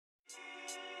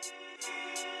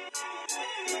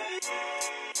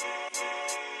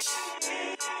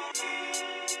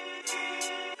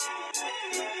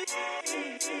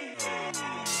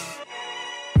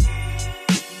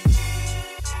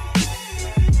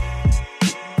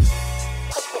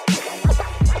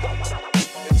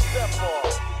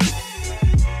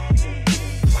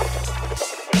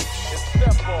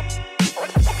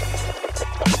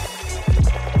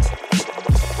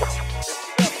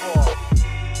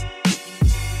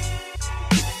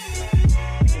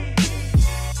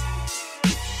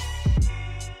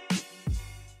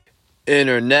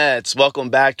Internets, welcome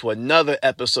back to another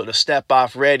episode of Step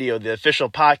Off Radio, the official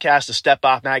podcast of Step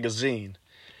Off Magazine.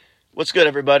 What's good,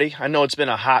 everybody? I know it's been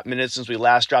a hot minute since we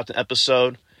last dropped an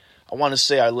episode. I want to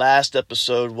say our last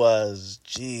episode was,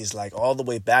 all the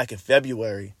way back in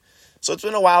February. So it's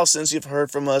been a while since you've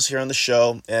heard from us here on the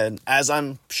show, and as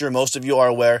I'm sure most of you are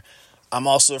aware, I'm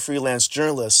also a freelance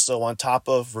journalist, so on top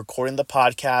of recording the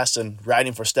podcast and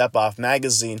writing for Step Off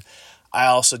Magazine, I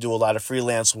also do a lot of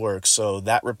freelance work, so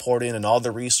that reporting and all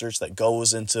the research that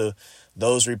goes into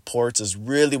those reports is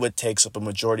really what takes up a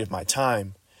majority of my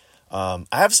time. I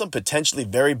have some potentially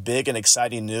very big and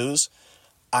exciting news.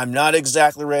 I'm not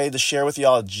exactly ready to share with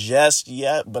y'all just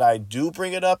yet, but I do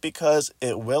bring it up because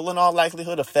it will in all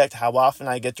likelihood affect how often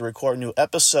I get to record new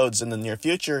episodes in the near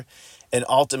future and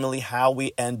ultimately how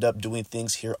we end up doing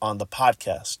things here on the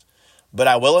podcast. But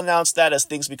I will announce that as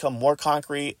things become more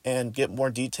concrete and get more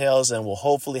details, and we'll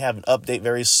hopefully have an update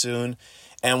very soon.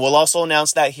 And we'll also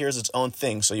announce that here's its own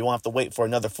thing, so you won't have to wait for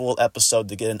another full episode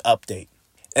to get an update.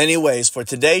 Anyways, for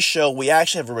today's show, we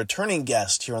actually have a returning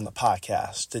guest here on the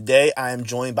podcast. Today, I am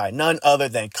joined by none other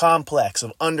than Complex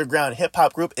of underground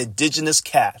hip-hop group Indigenous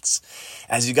Cats.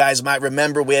 As you guys might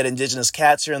remember, we had Indigenous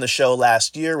Cats here on the show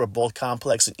last year, where both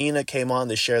Complex and Ina came on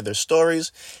to share their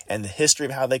stories and the history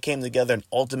of how they came together and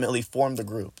ultimately formed the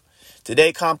group.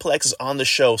 Today, Complex is on the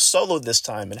show solo this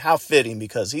time, and how fitting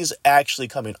because he's actually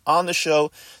coming on the show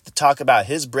to talk about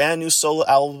his brand new solo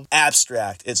album,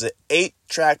 Abstract. It's an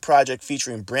 8-track project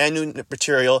featuring brand new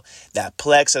material that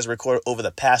Plex has recorded over the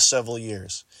past several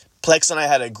years. Plex and I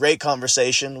had a great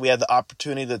conversation. We had the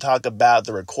opportunity to talk about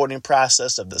the recording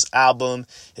process of this album,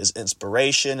 his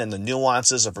inspiration, and the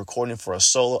nuances of recording for a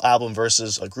solo album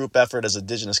versus a group effort as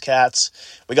Indigenous Cats.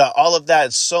 We got all of that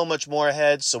and so much more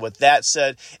ahead. So with that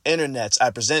said, internets,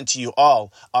 I present to you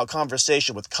all our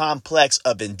conversation with Complex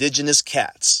of Indigenous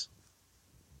Cats.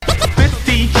 This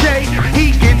DJ,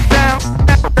 he gets down,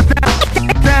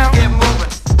 down, get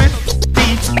moving. This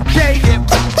DJ,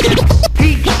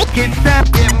 he gets down,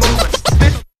 get moving.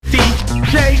 This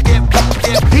DJ, he gets down,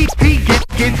 this DJ, he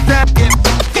gets down.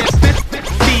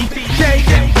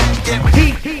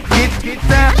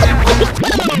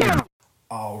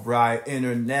 All right,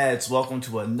 internets, welcome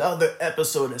to another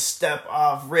episode of Step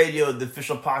Off Radio, the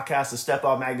official podcast of Step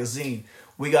Off Magazine.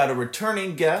 We got a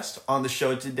returning guest on the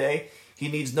show today. He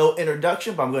needs no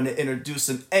introduction, but I'm going to introduce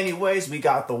him anyways. We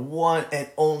got the one and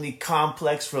only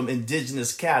Complex from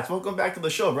Indigenous Cats. Welcome back to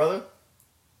the show, brother.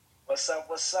 What's up,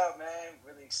 man?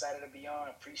 Really excited to be on.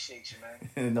 Appreciate you,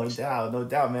 man. No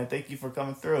doubt, man. Thank you for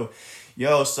coming through.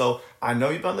 Yo, so I know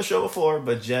you've been on the show before,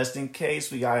 but just in case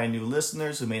we got any new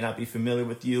listeners who may not be familiar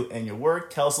with you and your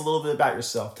work, tell us a little bit about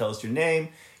yourself. Tell us your name,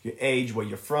 your age, where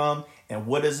you're from, and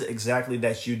what is it exactly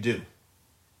that you do.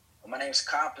 Well, my name's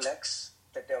Complex.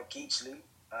 Tetel Keachley,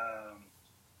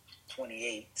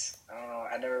 28. I don't know,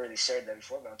 I never really shared that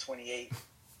before, but I'm 28.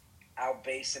 Out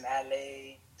based in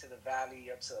LA, to the valley,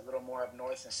 up to a little more up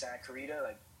north in Santa Clarita,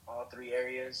 like all three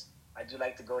areas. I do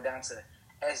like to go down to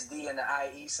SD and the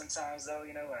IE sometimes, though,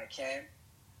 you know, when I can.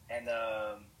 And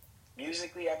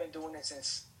musically, I've been doing it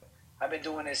since I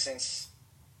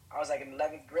was like in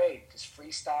 11th grade, just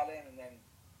freestyling. And then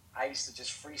I used to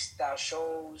just freestyle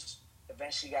shows.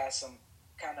 Eventually got some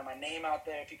kind of my name out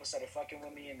there. People started fucking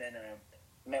with me, and then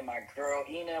met my girl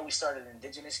Ina. We started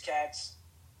Indigenous Cats,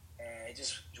 and it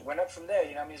just went up from there.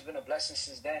 You know what I mean? It's been a blessing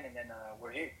since then, and then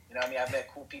we're here. You know what I mean? I've met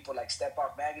cool people like Step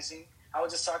Off Magazine. I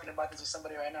was just talking about this with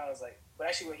somebody right now. I was like, but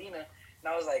actually with Ina, and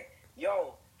I was like,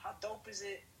 yo, how dope is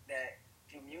it that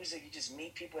through music you just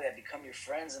meet people that become your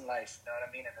friends in life? You know what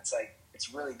I mean? And it's like,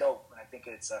 it's really dope. And I think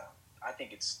it's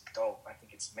dope. I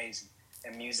think it's amazing.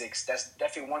 And music's, that's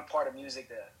definitely one part of music,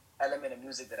 the element of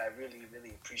music that I really,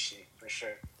 really appreciate, for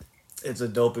sure. It's a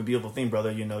dope and beautiful thing,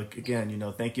 brother. You know, again, you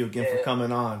know, thank you again for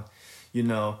coming on, you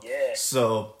know. Yeah.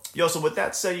 So with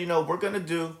that said, you know, we're going to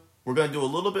do a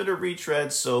little bit of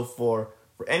retread. So for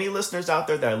any listeners out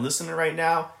there that are listening right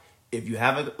now, if you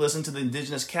haven't listened to the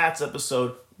Indigenous Cats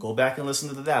episode, go back and listen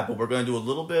to that. But we're going to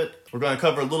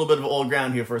cover a little bit of old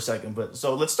ground here for a second. But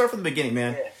so let's start from the beginning,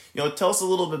 man. Yeah. Tell us a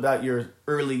little bit about your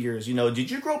early years.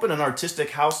 Did you grow up in an artistic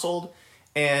household?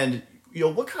 And,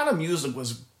 what kind of music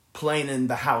was playing in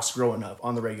the house growing up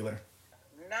on the regular?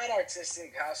 Not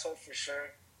artistic household for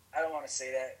sure. I don't want to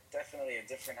say that. Definitely a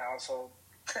different household.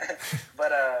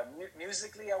 But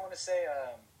musically, I want to say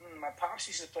my pops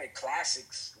used to play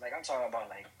classics. Like, I'm talking about,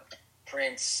 like,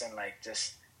 Prince and, like,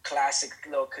 just classic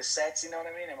little cassettes, you know what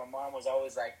I mean? And my mom was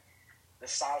always, like, the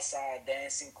salsa,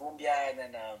 dancing, cumbia, and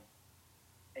then...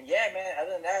 And yeah, man,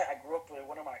 other than that, I grew up with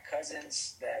one of my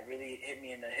cousins that really hit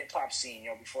me in the hip-hop scene.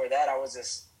 Before that, I was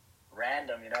just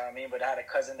random, you know what I mean? But I had a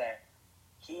cousin that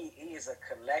he is a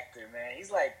collector, man.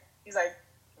 He's like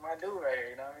my dude right here,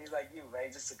 you know what I mean? He's like you, man.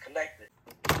 He's just a collector.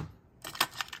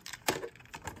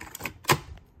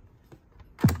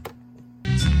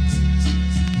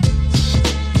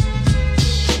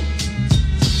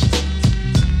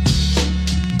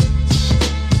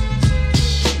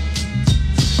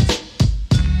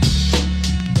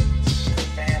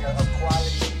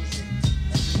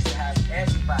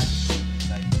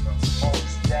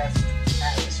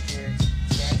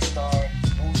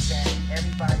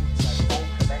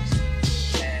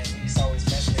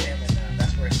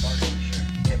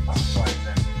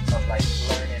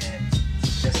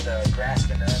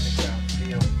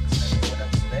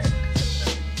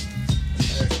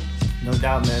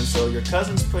 Man, so your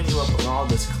cousin's putting you up on all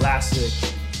this classic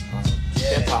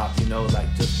hip hop,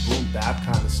 like just boom bap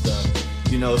kind of stuff,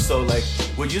 So like,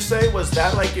 would you say was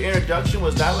that like your introduction?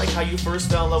 Was that like how you first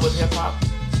fell in love with hip hop?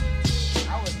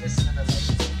 I was listening to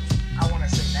like, I want to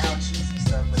say now cheesy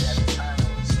stuff, but at the time it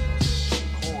was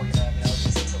cool. You know what I mean? I was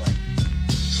listening to like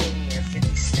Chingy and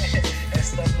 50 Cent and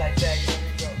stuff like that. You know what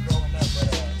I mean? Growing up, but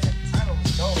at the time it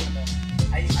was dope.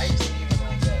 I used to even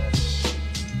like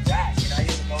rap. I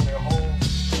used to know their whole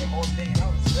thing. And I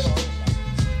was little. I was like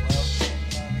 12, 10,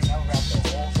 you know what I mean? I would rap the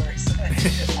whole verse. I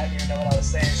didn't even know what I was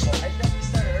saying. So I definitely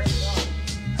started early on.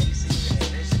 I used to even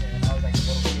envision it when I was like a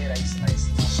little kid. I used to like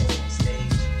see myself on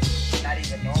stage, not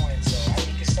even knowing. So I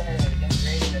think it started at a young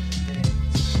age. I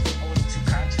wasn't too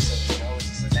conscious of it. It was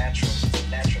just a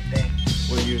natural thing.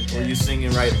 Were you singing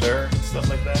right there and stuff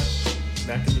like that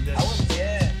back in the day? I was,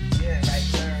 yeah, right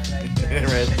there.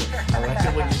 Right. I like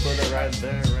it when you put it right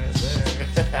there.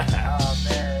 Oh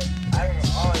man, I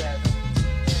remember all that.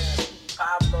 Man,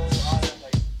 Pablo, all that,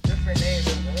 like different names.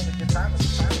 It was a good time. At the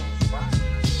time, it was fun.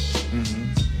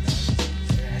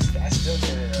 I still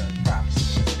give it props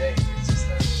today. It's just a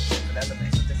different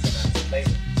element, a different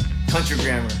flavor. Country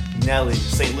Grammar, Nelly,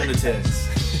 St. Lunatics.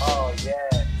 Oh yeah,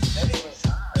 Nelly was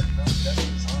hard, bro. Nelly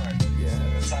was hard. Yeah,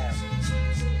 at the time.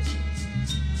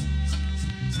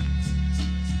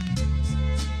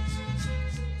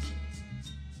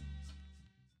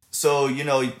 So,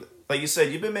 like you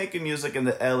said, you've been making music in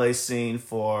the LA scene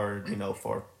for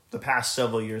the past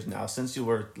several years now, since you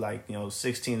were like,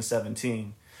 16,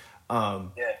 17.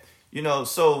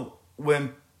 So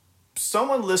when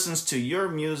someone listens to your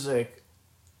music,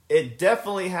 it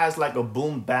definitely has like a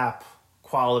boom bap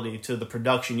quality to the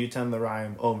production you tend to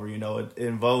rhyme over. It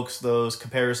invokes those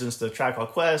comparisons to Tribe Called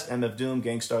Quest, MF Doom,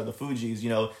 Gang Starr, the Fugees.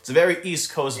 It's a very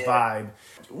East Coast vibe.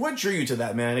 What drew you to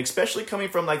that, man? Especially coming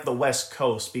from like the West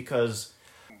Coast, because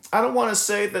I don't want to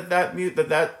say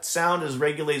that sound is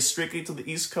regulated strictly to the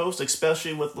East Coast,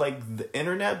 especially with like the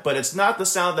internet, but it's not the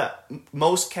sound that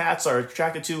most cats are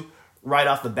attracted to right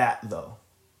off the bat, though.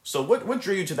 So what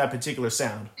drew you to that particular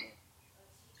sound?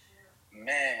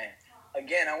 Man,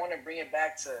 again, I want to bring it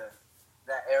back to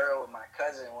that era with my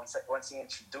cousin. Once he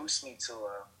introduced me to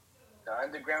the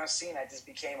underground scene, I just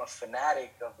became a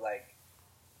fanatic of like,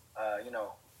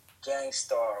 Gang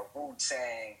Starr,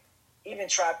 Wu-Tang, even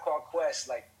Tribe Called Quest,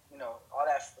 like, all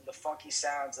that, the funky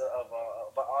sounds of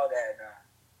all that,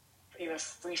 even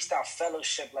Freestyle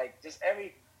Fellowship, like just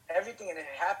everything, and it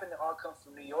happened to all come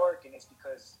from New York, and it's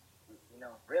because,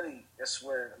 really that's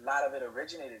where a lot of it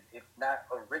originated, if not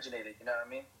originated, you know what I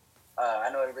mean?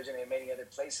 I know it originated in many other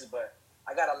places, but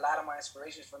I got a lot of my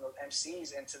inspirations from the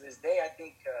MCs, and to this day, I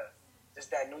think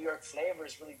just that New York flavor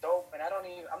is really dope, and I'm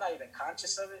not even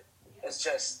conscious of it. It's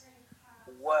just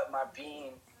what my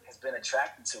being has been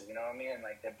attracted to, you know what I mean?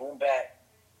 Like that boom bap,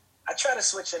 I try to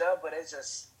switch it up, but it's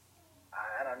just,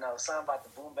 I don't know, something about the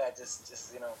boom bap just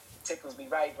tickles me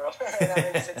right, bro. You know what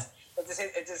I mean?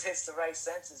 It just hits the right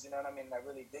senses, you know what I mean? I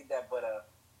really dig that, but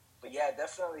yeah,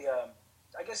 definitely.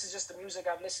 I guess it's just the music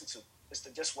I've listened to. It's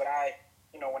just what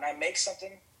when I make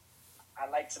something, I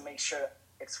like to make sure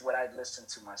it's what I listen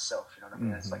to myself. You know what I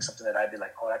mean? It's like something that I'd be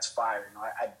like, oh, that's fire.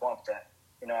 I'd bump that.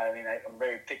 You know what I mean? I'm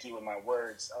very picky with my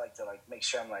words. I like to make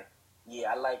sure I'm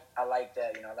yeah, I like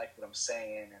that. You know, I like what I'm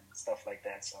saying and stuff like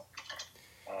that. So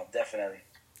definitely.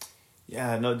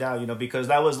 Yeah, no doubt. Because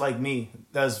that was like me.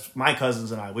 That's my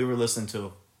cousins and I. We were listening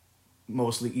to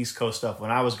mostly East Coast stuff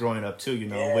when I was growing up too.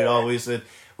 Yeah.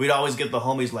 We'd always get the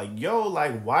homies like, yo,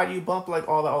 like, why do you bump like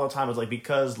all that all the time? It's like,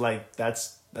 because like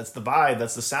that's the vibe,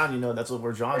 that's the sound. That's what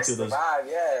we're drawn to. Those vibe,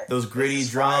 yeah. Those gritty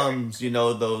drums,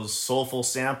 those soulful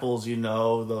samples,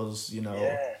 those,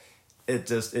 Yeah. it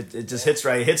just hits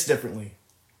right. It hits differently.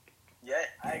 Yeah,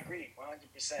 I agree,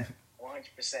 100%.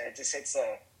 100%. It just hits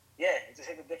it just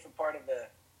hits a different part of the,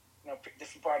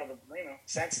 different part of the,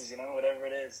 senses, whatever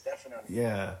it is, definitely.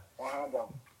 Yeah.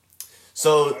 100%.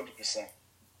 So 100%.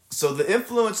 So the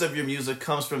influence of your music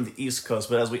comes from the East Coast,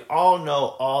 but as we all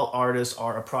know, all artists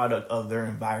are a product of their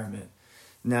environment.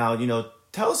 Now,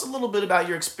 tell us a little bit about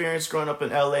your experience growing up in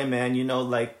LA, man.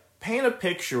 Like, paint a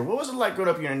picture. What was it like growing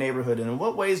up in your neighborhood, and in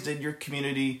what ways did your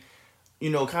community,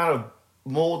 kind of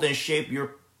mold and shape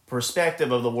your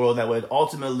perspective of the world that would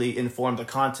ultimately inform the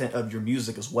content of your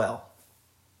music as well?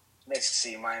 Let's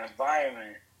see, my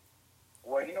environment.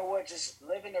 Well, you know what? Just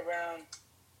living around,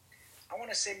 I want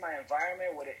to say my environment,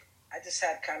 I just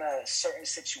had kind of certain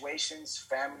situations,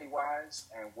 family-wise,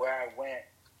 and where I went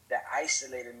that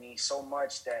isolated me so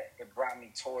much that it brought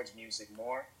me towards music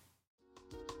more.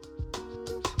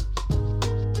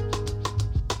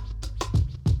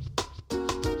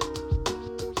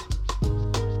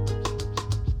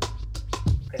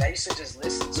 Because I used to just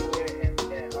listen to it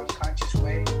in an unconscious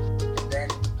way, and then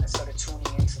I started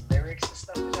tuning into lyrics and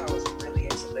stuff. I wasn't really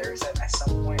into lyrics at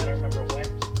some point. I don't remember when.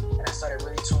 And I started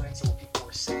really tuning into what people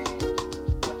were saying,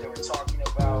 what they were talking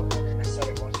about, and then I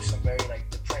started going through some very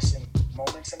depressing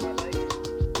moments in my life.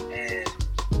 And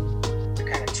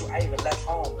I even left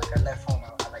home. I left home.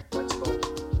 I went to go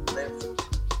live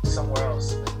somewhere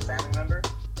else with a family member,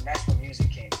 and that's when music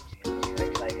came to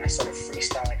me. I started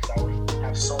freestyling because I would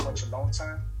have so much alone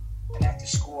time, and after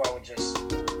school I would just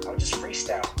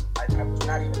freestyle. I was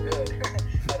not even good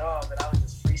at all, but I would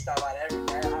just freestyle about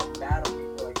everything. I would battle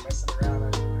people, messing around. I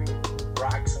would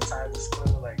rock sometimes at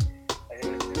school. It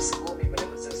didn't school me, but it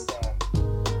was just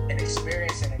an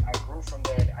experience, and I grew from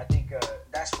there. I think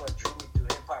that's what drew me through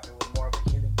hip hop. It was more of a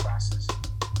healing process,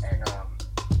 and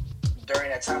during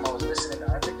that time I was listening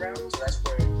to underground, so that's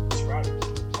where it started.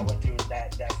 I went through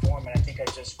that form, and I think I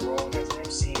just grown as an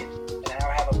MC, and now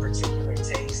I have a particular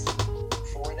taste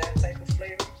for that type of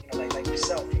flavor. Like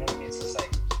yourself, you know what I mean? It's just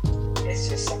it's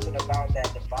just something about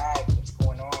that, the vibe, what's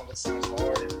going on, what sounds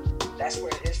hard, and that's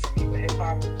where it is for me. But hip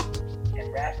hop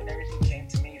and rap and everything came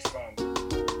to me from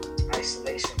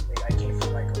isolation. I came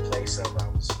from a place of I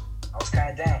was kind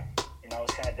of down, I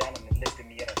was kind of down, and it lifted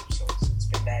me up. So it's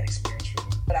been that experience for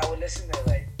me. But I would listen to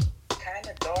kind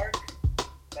of dark,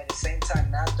 but at the same time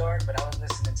not dark. But I was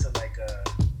listening to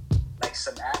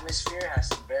some Atmosphere, has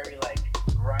some very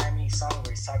grimy song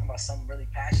where he's talking about something really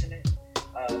passionate.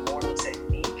 Mortal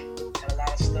Technique and a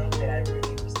lot of stuff that I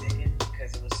really was digging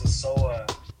because it was just so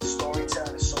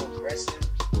storytelling and so aggressive.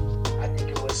 I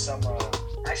think it was some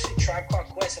actually Tribe Called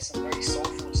Quest has some very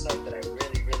soulful stuff that I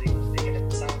really, really was digging at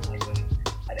the time.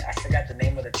 I forgot the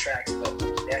name of the tracks, but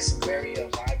they had some very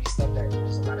vibey stuff that there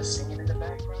was a lot of singing in the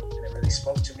background, and it really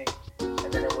spoke to me. And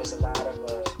then there was a lot of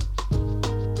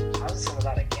I was listening to a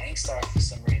lot of Gangstar for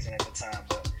some reason at the time,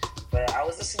 but I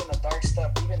was listening to dark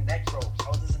stuff, even Necro. I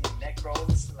was listening to Necro, I was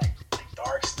listening to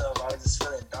dark stuff. I was just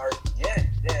feeling dark. Yeah,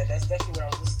 that's definitely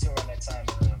what I was listening to around that time.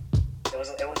 It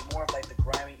was more of the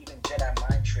grimy, even Jedi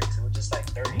Mind Tricks. It was just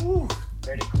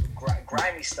dirty,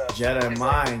 grimy stuff. Jedi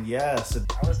Mind, yes.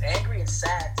 I was angry and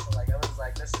sad, so I was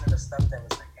listening to stuff that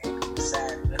was angry and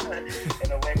sad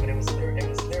in a way, but it was lyrical.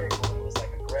 It was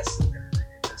aggressive.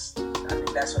 And I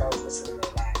think that's what I was listening to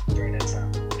a lot during that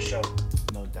time, for sure.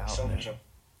 No doubt, so man. For sure.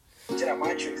 Jedi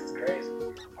Mind Tricks is crazy.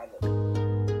 I love it.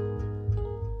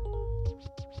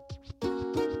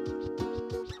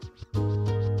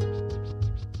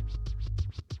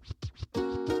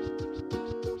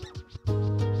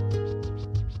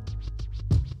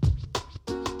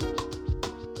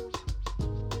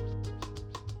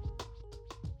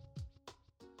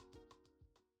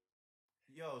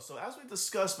 So as we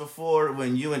discussed before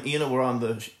when you and Ina were on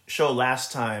the show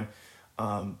last time,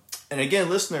 and again,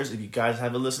 listeners, if you guys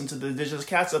haven't listened to the Indigenous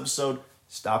Cats episode,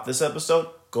 stop this episode,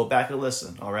 go back and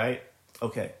listen, all right?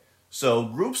 Okay, so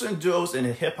groups and duos in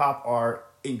hip-hop are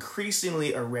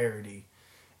increasingly a rarity,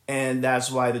 and that's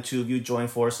why the two of you join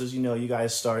forces. You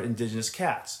guys start Indigenous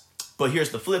Cats. But here's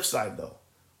the flip side, though.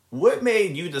 What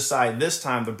made you decide this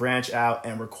time to branch out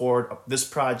and record this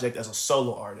project as a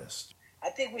solo artist? I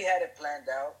think we had it planned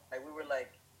out. We were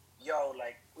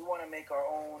we want to make our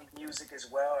own music as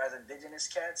well as indigenous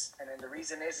cats. And then the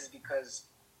reason is because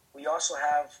we also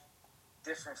have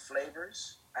different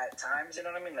flavors at times, you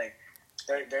know what I mean? Like,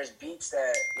 there's beats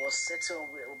that we'll sit to and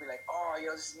we'll be like, oh,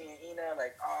 yo, this is me and Ina.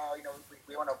 Like, oh, you know,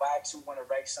 we want to vibe to, want to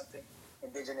write something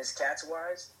indigenous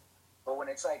cats-wise. But when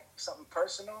it's like something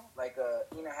personal, like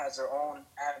Ina has her own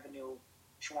avenue.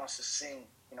 She wants to sing,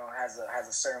 you know, has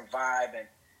a certain vibe and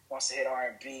wants to hit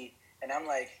R&B. And I'm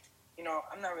like, you know,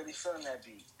 I'm not really feeling that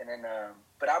beat. And then,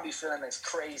 but I'll be feeling this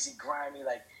crazy, grimy,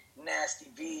 like nasty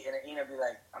beat. And then Ina be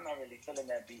like, I'm not really feeling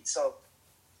that beat. So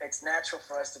it's natural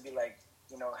for us to be like,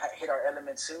 you know, hit our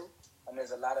element too. And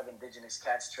there's a lot of indigenous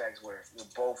cats tracks where we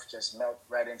both just melt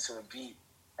right into a beat.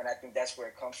 And I think that's where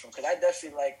it comes from. Because I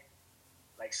definitely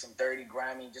like some dirty,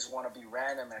 grimy, just want to be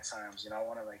random at times. You know, I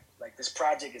want to like this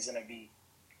project is going to be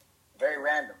very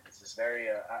random. It's just very,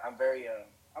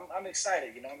 I'm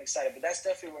excited, you know, I'm excited. But that's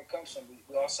definitely where it comes from.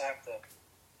 We also have to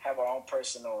have our own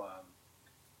personal,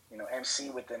 you know, MC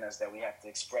within us that we have to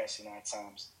express, you know, at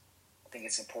times. I think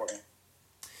it's important.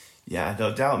 Yeah,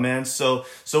 no doubt, man. So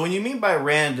when you mean by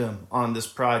random on this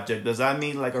project, does that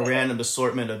mean like a random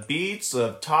assortment of beats,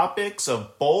 of topics,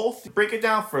 of both? Break it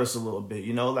down for us a little bit,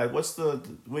 you know, like what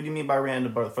do you mean by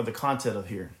random for the content of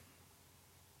here?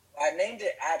 I named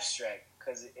it Abstract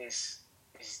because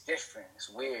it's different, it's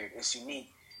weird, it's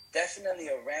unique. Definitely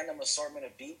a random assortment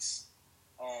of beats.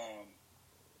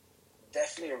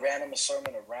 Definitely a random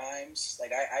assortment of rhymes.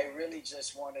 Like I really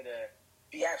just wanted to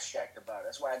be abstract about it.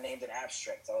 That's why I named it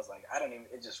Abstract. I was like,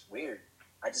 it's just weird.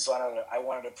 I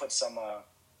wanted to put some,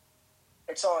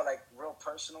 it's all like real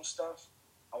personal stuff.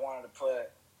 I wanted to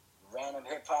put random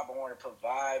hip hop. I wanted to put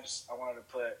vibes. I wanted to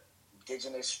put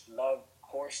indigenous love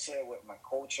course to it with my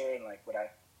culture and like what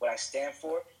I stand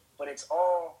for. But it's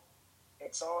all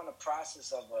in the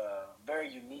process of a very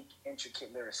unique,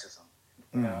 intricate lyricism.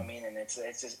 You know what I mean? And it's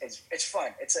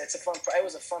fun. It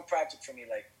was a fun project for me.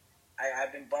 Like,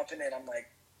 I've been bumping it. I'm like,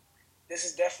 this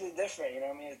is definitely different. You know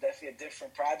what I mean? It's definitely a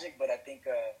different project, but I think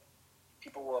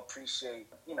people will appreciate,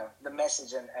 you know, the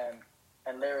message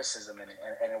and lyricism in it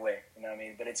in a way. You know what I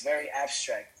mean? But it's very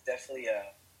abstract. It's definitely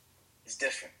it's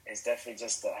different. It's definitely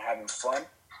just having fun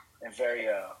and very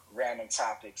random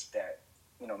topics that,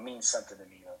 you know, mean something to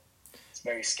me. You know, it's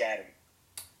very scattered.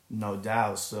 No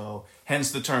doubt. So,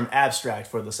 hence the term abstract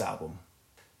for this album.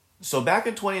 So back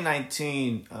in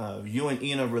 2019, you and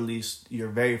Ina released your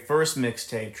very first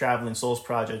mixtape, Traveling Souls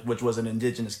Project, which was an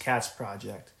Indigenous Cats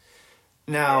project.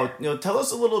 Now, you know, tell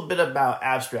us a little bit about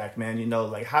Abstract, man. You know,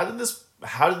 like how did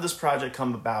this project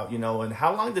come about? You know, and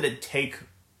how long did it take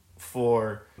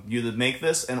for you to make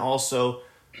this? And also,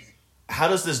 how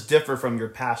does this differ from your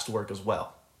past work as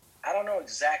well? I don't know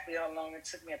exactly how long it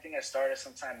took me. I think I started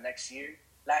sometime next year.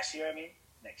 Next year.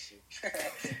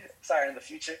 Sorry, in the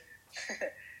future.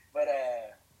 But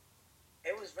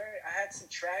it was I had some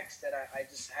tracks that I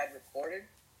just had recorded,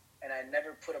 and I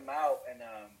never put them out, and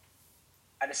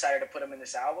I decided to put them in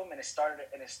this album, and it started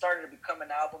to become an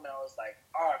album, and I was like,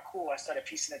 oh, cool. I started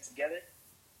piecing it together,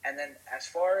 and then as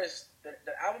far as the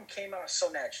album came out so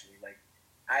naturally, like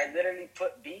I literally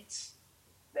put beats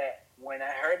that when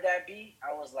I heard that beat,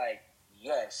 I was like,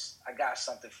 yes, I got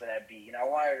something for that beat. You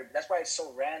know, that's why it's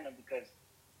so random, because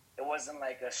it wasn't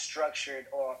like a structured,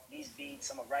 these beats,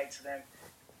 I'm going to write to them.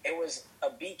 It was, a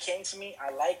beat came to me,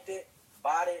 I liked it,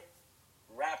 bought it,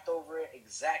 rapped over it,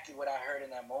 exactly what I heard in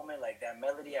that moment, like that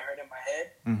melody I heard in my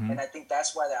head. Mm-hmm. And I think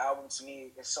that's why the album to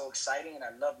me is so exciting, and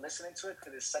I love listening to it,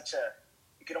 because it's such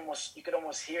you could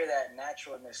almost hear that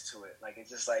naturalness to it. Like, it's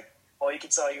just like, you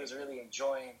could tell he was really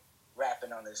enjoying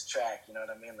rapping on this track, you know what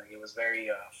I mean? Like, it was very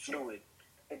fluid.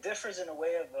 It differs in a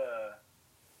way of,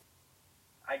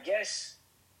 I guess...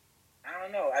 I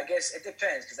don't know. I guess it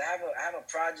depends, because I have a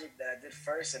project that I did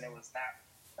first, and it was not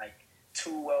like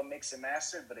too well mixed and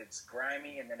mastered, but it's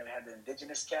grimy, and then it had the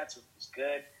indigenous cats, which was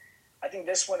good. I think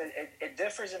this one it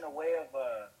differs in a way of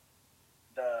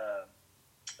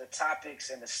the topics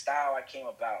and the style I came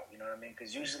about. You know what I mean?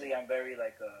 Because usually I'm very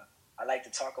like I like to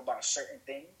talk about certain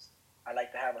things. I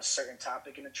like to have a certain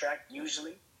topic in the track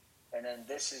usually, and then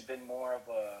this has been more of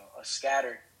a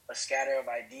scatter of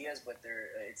ideas, but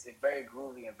it's very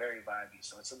groovy and very vibey.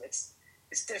 So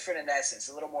it's different in that sense. It's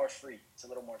a little more free. So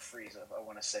I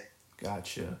want to say.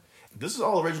 Gotcha. This is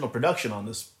all original production on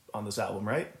this album,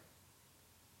 right?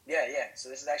 Yeah. So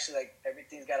this is actually like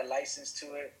everything's got a license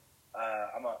to it.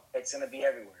 It's gonna be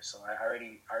everywhere. So I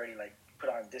already like put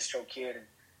on DistroKid, and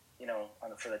you know,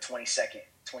 for the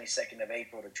 22nd of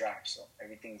April to drop. So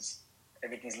everything's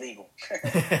legal.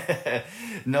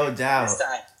 No doubt.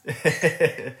 This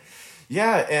time.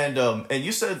 Yeah, and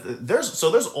you said there's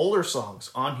older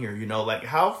songs on here, you know, like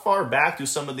how far back do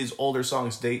some of these older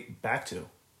songs date back to?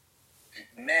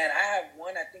 Man, I have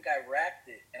one. I think I rapped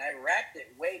it, and I rapped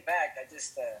it way back.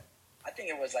 I think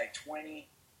it was like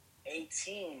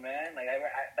 2018, man. Like,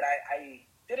 I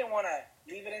didn't want to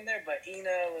leave it in there, but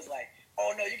Ina was like,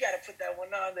 "Oh no, you got to put that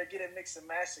one on there, get it mixed and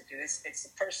mastered." Cause it's a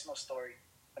personal story.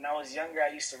 When I was younger,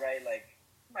 I used to write like,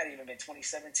 it might have even been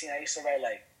 2017. I used to write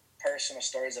like personal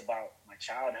stories about my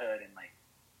childhood and like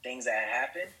things that had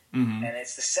happened. Mm-hmm. And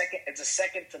it's the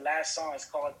second to last song. It's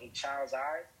called A Child's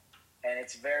Eyes, and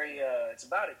it's very it's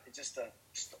about it. It's just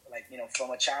like, you know,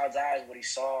 from a child's eyes, what he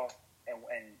saw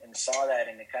and saw that,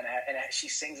 and it kind of and she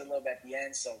sings a little bit at the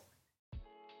end. So.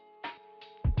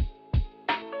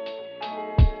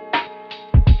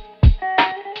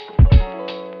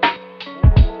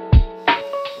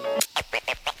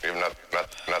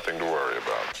 Nothing to worry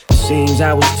about. Seems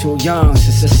I was too young to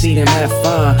succeed and have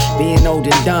fun. Being old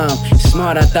and dumb,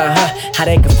 smart I thought, how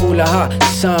they could fool a heart. The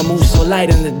sun moves so light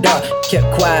in the dark.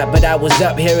 Kept quiet, but I was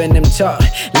up hearing them talk.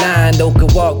 Lying though,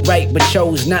 could walk right, but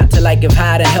chose not to. Like if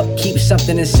how to help keep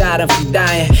something inside them from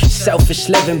dying. Selfish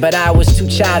living, but I was too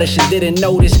childish and didn't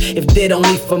notice. If did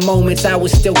only for moments, I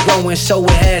was still growing, so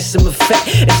it had some effect.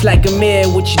 It's like a mirror,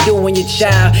 what you do when you're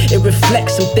child. It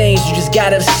reflects some things you just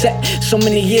gotta accept. So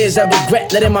many years I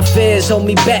regret letting my fears hold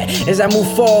me back. As I move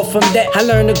forward from that, I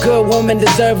learned a good woman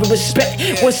deserves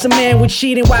respect. What's a man with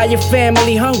cheating while your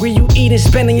family hungry? You eating,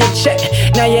 spending your check.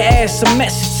 Now your ass a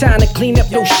mess. It's time to clean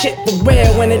up your shit for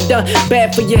real. When it done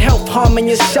bad for your health, harming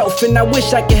yourself. And I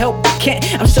wish I could help, but can't.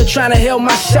 I'm still trying to heal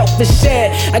myself. It's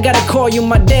sad, I gotta call you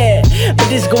my dad, but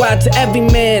this go out to every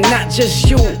man, not just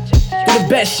you. Do the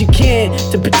best you can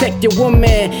to protect your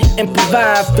woman and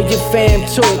provide for your fam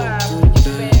too.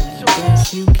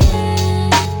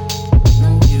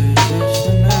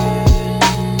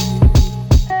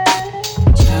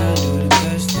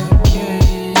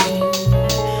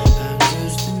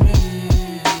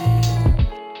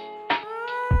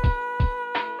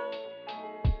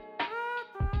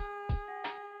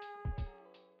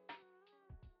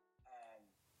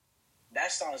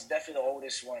 That song is definitely the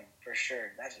oldest one for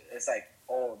sure. It's like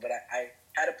old, but I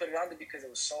had to put it on there because it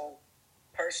was so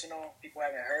personal. People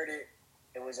haven't heard it.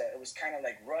 It was kind of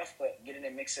like rough, but getting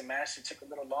it mixed and mastered took a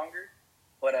little longer.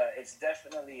 But it's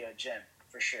definitely a gem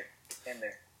for sure in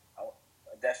there.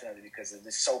 Definitely, because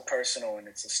it's so personal and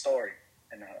it's a story.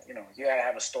 And you know, you gotta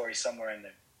have a story somewhere in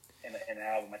there in an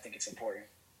album. I think it's important.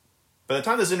 By the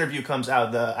time this interview comes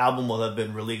out, the album will have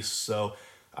been released. So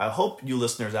I hope you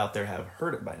listeners out there have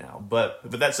heard it by now. But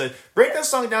that said, break that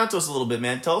song down to us a little bit,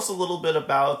 man. Tell us a little bit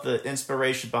about the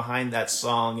inspiration behind that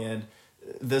song and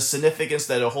the significance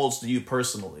that it holds to you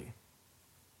personally.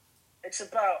 It's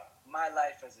about my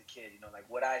life as a kid, you know, like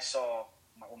what I saw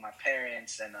with my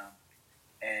parents and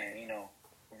you know,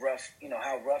 rough, you know,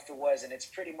 how rough it was. And it's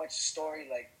pretty much a story.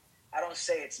 Like, I don't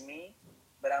say it's me,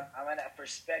 but I'm in that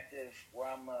perspective where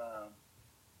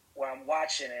I'm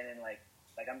watching it and like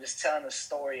I'm just telling a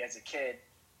story as a kid.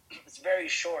 It's very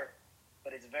short,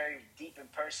 but it's very deep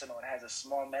and personal and has a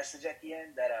small message at the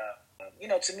end that, you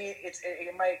know, to me,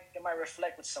 it might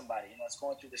reflect with somebody, you know, it's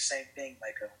going through the same thing,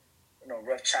 like a, you know,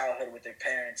 rough childhood with their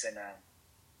parents and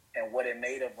what it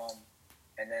made of them.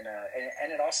 And then,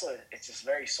 and it also, it's just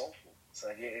very soulful.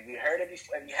 So if you heard it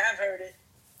before, if you have heard it,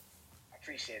 I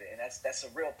appreciate it. And that's a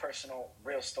real personal,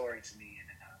 real story to me. And,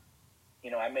 you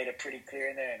know, I made it pretty clear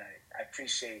in there, and I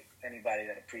appreciate anybody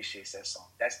that appreciates that song.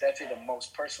 That's definitely the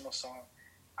most personal song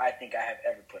I think I have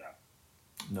ever put out.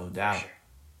 No doubt. Sure.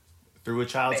 Through a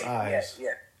child's eyes.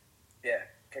 Yeah,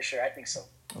 for sure. I think so.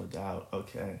 No doubt.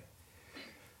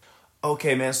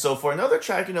 Okay, man. So for another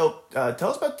track, you know, tell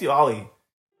us about Diwali.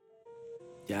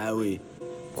 Yahweh,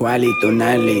 Kwali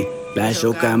Tonali,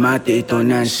 Plasho Kamati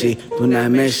Tonansi,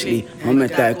 Tunamesli,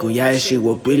 Hometaku Yashi,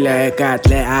 Wopila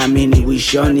Katle, Amini, we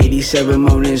shoni, these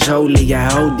ceremonies holy,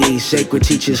 I hold these sacred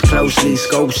teachers closely,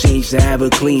 scope seems to have a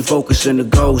clean focus on the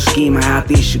goal, scheme of how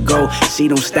things should go, see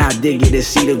don't stop digging to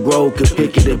see the growth, could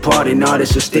pick it apart and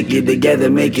artists will stick it together,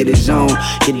 make it his own,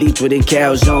 get deeper than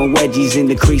calzone, wedgies in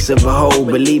the crease of a hole,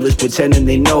 believers pretending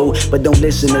they know, but don't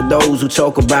listen to those who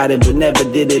talk about it, but never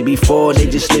did it before, they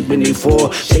just slipping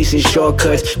before, chasing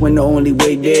shortcuts when the only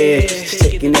way there is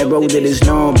taking that road that is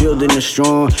long, building a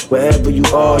strong wherever you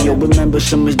are. Yo, remember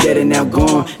someone's dead and now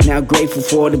gone. Now grateful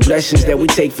for the blessings that we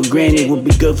take for granted. Would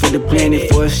be good for the planet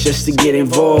for us just to get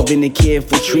involved in the care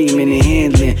for treatment and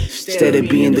handling instead of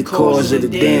being the cause of the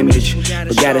damage.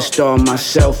 But gotta start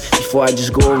myself before I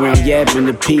just go around yapping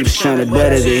the peeps trying to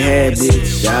better their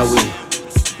habits. Yahweh,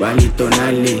 Walito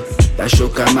Nali,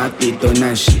 Tashokamati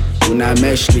Tonanshi.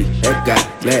 unameshli eka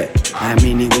le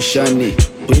amini wishoni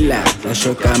bila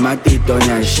nashoka matito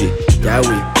nyanshi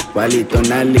yawi walito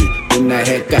nali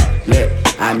unaheka le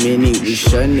amini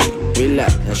wishoni bila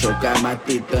nashoka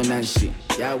matito nyanshi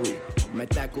yawi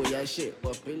metaku yashi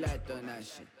wapila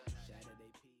tonashi.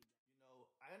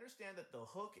 I understand that the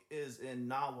hook is in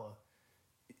Nawa.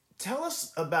 Tell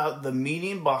us about the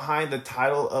meaning behind the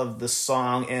title of the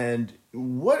song and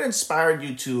what inspired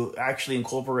you to actually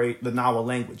incorporate the Nawa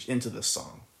language into this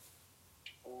song.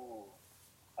 Ooh,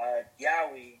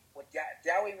 Yawi. What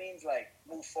Yawi means, like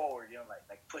move forward,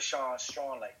 like push on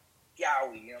strong, like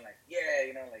Yawi, like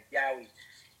yeah, like Yawi.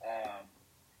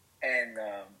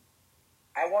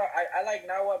 I like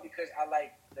Nawa because I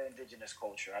like the indigenous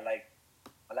culture. I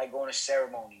like going to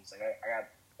ceremonies. Like I got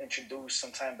introduced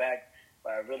some time back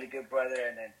by a really good brother,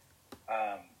 and then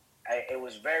it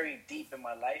was very deep in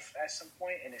my life at some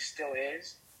point, and it still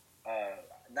is.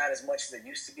 Not as much as it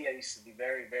used to be. I used to be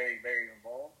very, very, very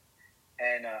involved,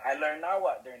 and I learned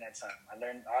Nahuatl during that time.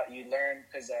 You learn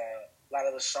because a lot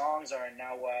of the songs are in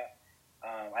Nahuatl.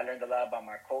 I learned a lot about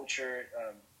my culture,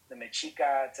 the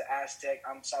Mexica to Aztec.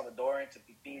 I'm Salvadoran to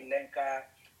Pipi, Lenca,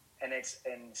 and it's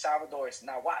in Salvador. It's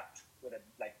Nahuatl with a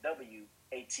like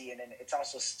W-A-T, and then it's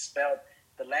also spelled.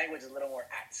 The language is a little more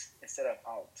at instead of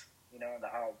alt, the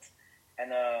alt.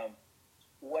 And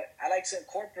what I like to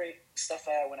incorporate stuff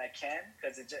like that when I can,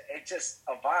 because it's just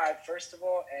a vibe first of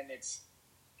all, and it's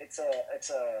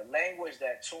a language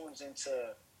that tunes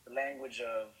into the language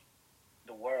of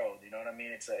the world. You know what I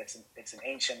mean? It's an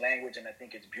ancient language, and I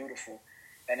think it's beautiful.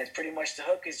 And it's pretty much the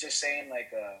hook is just saying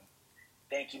like,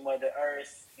 thank you, Mother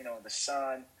Earth. The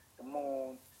sun, the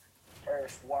moon.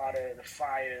 Earth, water, the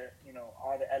fire,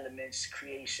 all the elements,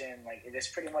 creation. Like that's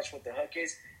pretty much what the hook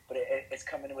is, but it's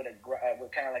coming with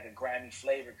with kind of like a grimy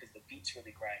flavor because the beat's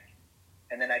really grimy.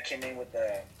 And then I came in with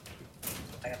I'm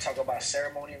gonna talk about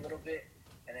ceremony a little bit,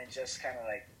 and then just kind of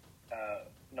like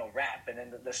rap. And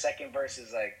then the second verse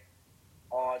is like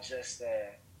all just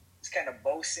it's kind of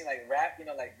boasting like rap,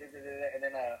 like and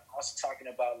then also talking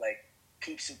about like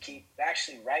peeps who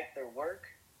actually write their work,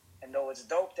 and though it's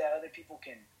dope that other people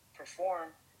can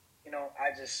perform,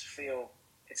 I just feel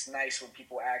it's nice when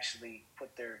people actually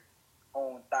put their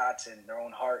own thoughts and their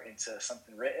own heart into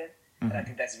something written, and I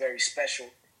think that's very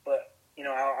special. But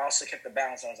I also kept the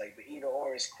balance. I was like, but either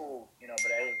or is cool,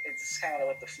 but it's kind of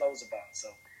what the flow's about.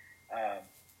 So,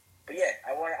 but yeah,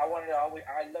 I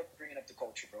love bringing up the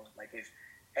culture, bro. Like if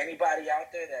anybody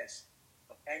out there that's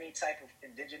of any type of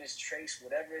indigenous trace,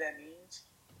 whatever that means,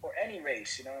 or any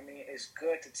race, it's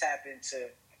good to tap into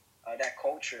that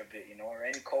culture a bit, or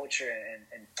any culture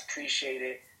and appreciate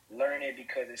it, learn it,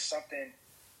 because it's something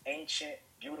ancient,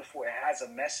 beautiful. It has a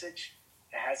message.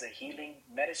 It has a healing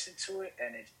medicine to it,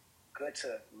 and it's good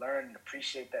to learn and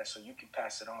appreciate that so you can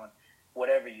pass it on,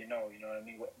 whatever you know what I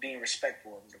mean? Being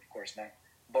respectful of it, of course, not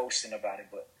boasting about it,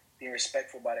 but being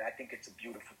respectful about it, I think it's a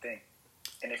beautiful thing.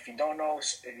 And if you don't know,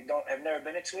 have never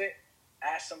been into it,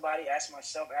 ask somebody, ask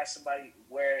myself, ask somebody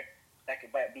where that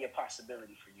could be a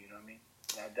possibility for you, you know what I mean?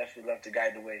 And I'd definitely love to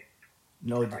guide the way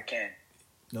if I can.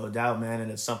 No doubt, man,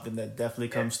 and it's something that definitely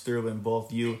comes through in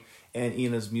both you and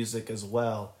Ina's music as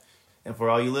well. And for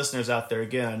all you listeners out there,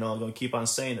 again, I know I'm going to keep on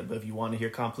saying it, but if you want to hear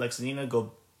Complex and Ina,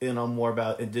 go in on more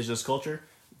about indigenous culture,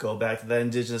 go back to that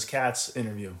Indigenous Cats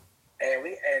interview.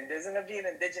 And there's going to be an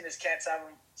Indigenous Cats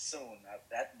album soon.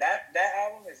 That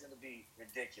album is going to be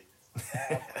ridiculous.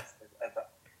 That album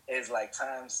is like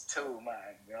times 2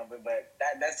 mine, but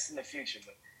that's in the future.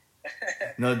 But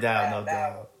no doubt.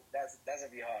 That's gonna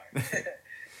be hard.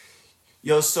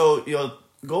 So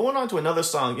going on to another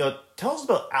song. Tell us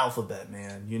about Alphabet,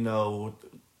 man.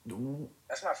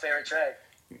 That's my favorite track.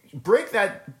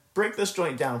 Break this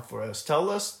joint down for us. Tell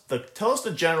us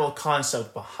the general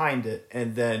concept behind it,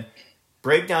 and then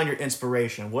break down your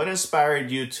inspiration. What inspired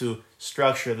you to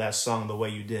structure that song the way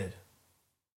you did?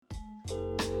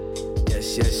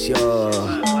 Yes, yo.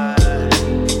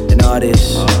 An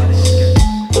artist.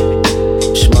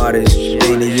 Smartest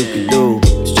thing that you can do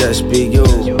is just be you.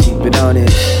 Keep it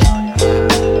honest.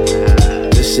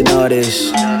 Just an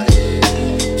artist.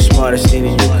 Smartest thing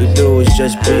that you can do is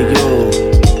just be you.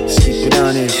 Just keep it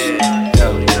honest.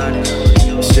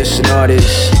 It's just an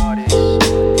artist.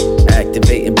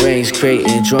 Activating brains,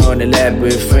 creating, drawing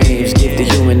elaborate frames. Give the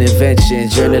human invention,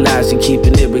 journalizing,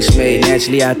 keeping lyrics made.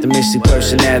 Naturally optimistic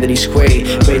personality sway.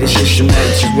 Greater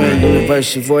systematic terrain,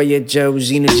 universal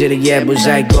voyagers, energetic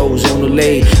goes on the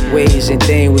lay. Ways and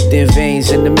things within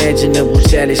veins, unimaginable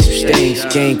talent sustains.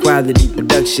 Gain quality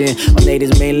production on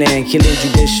natives mainland, killing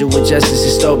judicial injustice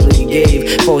is stolen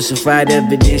gave. Falsified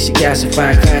evidence,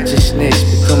 calcified consciousness,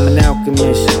 become an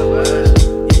alchemist.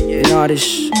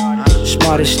 smartest.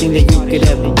 Smartest thing that you could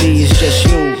ever be is just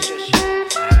you.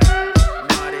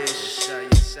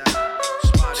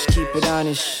 Just keep it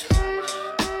honest.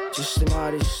 Just an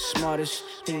artist. Smartest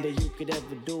thing that you could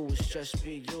ever do is just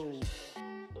be you.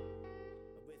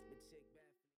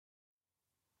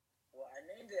 Well, I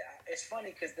named it. It's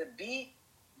funny because the beat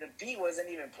wasn't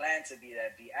even planned to be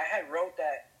that beat. I had wrote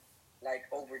that like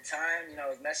over time. You know, I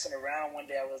was messing around one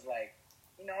day. I was like,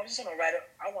 you know, I'm just gonna write.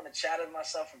 I want to challenge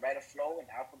myself and write a flow in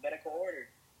alphabetical order.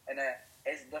 And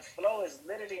the flow is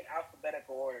literally in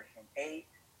alphabetical order from A,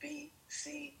 B,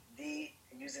 C, D,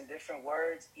 using different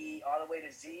words, E all the way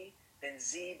to Z, then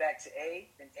Z back to A,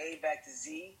 then A back to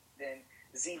Z, then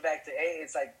Z back to A.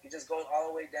 It's like it just goes all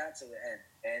the way down to the end.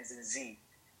 It ends in Z.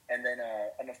 And then,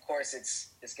 and of course,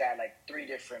 it's got like 3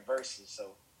 different verses.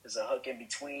 So there's a hook in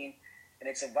between, and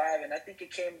it's a vibe. And I think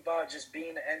it came about just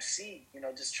being an MC, you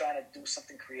know, just trying to do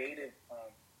something creative.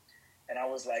 And I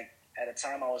was like, at a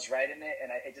time I was writing it,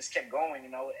 and it just kept going,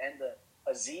 you know, it ended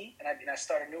a Z, and I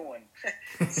start a new one,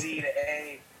 Z to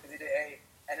A, Z to A.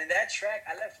 And in that track,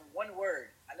 I left one word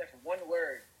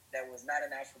that was not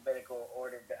in alphabetical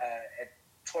order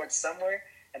towards somewhere,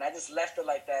 and I just left it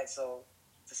like that, so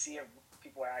to see if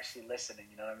people are actually listening,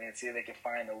 you know what I mean? See if they can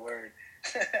find the word,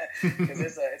 because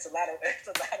it's a lot of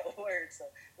words. So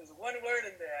there's one word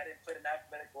in there I didn't put in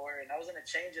alphabetical order, and I was gonna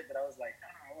change it, but I was like, no,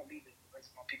 I want to leave it. I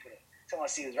just want people to. I want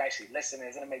to see who's actually listening.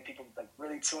 It's gonna make people like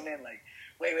really tune in. Like,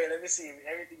 wait, let me see.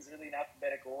 Everything's really in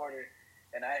alphabetical order,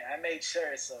 and I made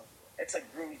sure. So it's a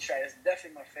groovy track. It's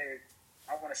definitely my favorite.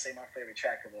 I want to say my favorite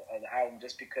track of the album,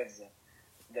 just because of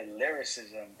the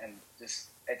lyricism and just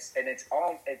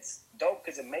it's dope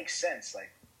because it makes sense.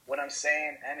 Like what I'm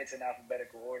saying, and it's in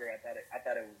alphabetical order. I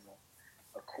thought it was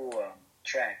a cool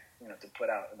track, you know, to put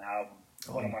out in the album.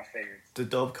 One of my favorites. The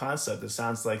dope concept. It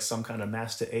sounds like some kind of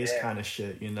Master Ace kind of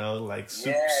shit, you know, like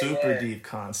super deep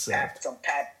concept. Some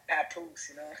papoose,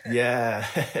 you know. Yeah.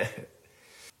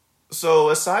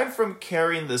 So aside from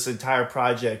carrying this entire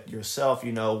project yourself,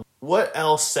 you know, what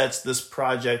else sets this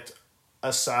project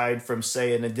aside from,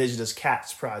 say, an Indigenous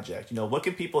Cats project? You know, what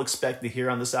can people expect to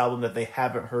hear on this album that they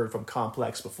haven't heard from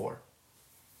Complex before?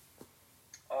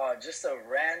 Just a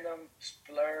random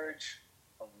splurge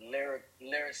of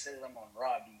lyricism on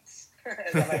raw beats.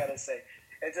 That's all I gotta say.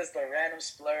 It's just a random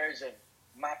splurge of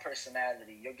my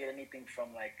personality. You'll get anything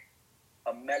from like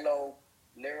a mellow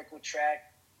lyrical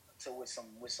track to with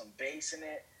some bass in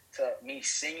it, to me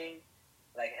singing,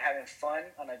 like having fun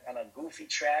on a goofy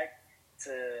track,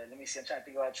 to let me see, I'm trying to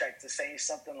think about a track, to saying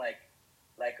something like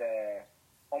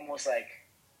almost like,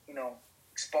 you know,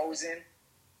 exposing,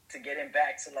 to getting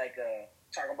back to like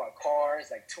talking about cars,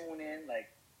 like tuning,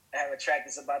 like I have a track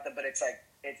that's about that, but it's like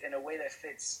it's in a way that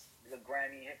fits the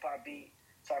grimy hip hop beat,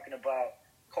 talking about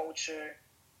culture,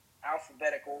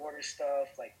 alphabetical order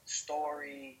stuff, like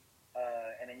story,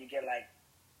 and then you get like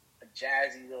a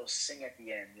jazzy little sing at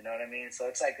the end. You know what I mean? So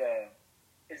it's like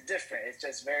it's different. It's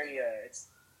just very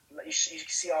you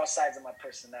see all sides of my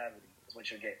personality is what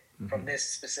you get from this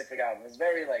specific album. It's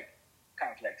very like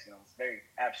complex, you know. It's very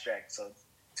abstract, so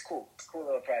it's cool. It's a cool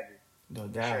little project. No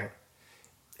doubt. Sure.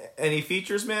 Any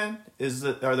features, man?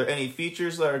 Are there any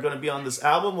features that are going to be on this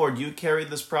album, or do you carry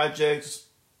this project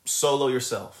solo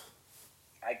yourself?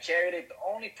 I carried it. The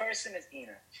only person is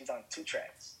Ina. She's on 2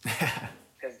 tracks.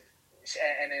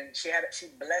 And then she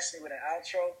blessed me with an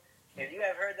outro. If you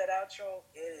have heard that outro,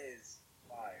 it is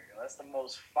fire. That's the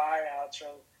most fire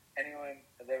outro anyone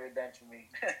has ever done for me.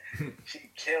 She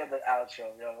killed the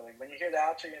outro, yo. Like when you hear the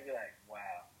outro, you're gonna be like,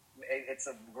 wow. It's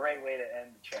a great way to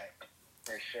end the track,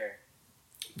 for sure.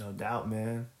 No doubt,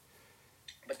 man.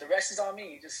 But the rest is on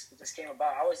me. It just came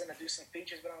about. I was gonna do some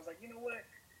features, but I was like, you know what?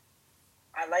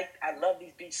 I love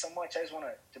these beats so much. I just want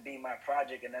it to be my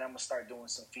project, and then I'm gonna start doing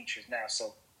some features now.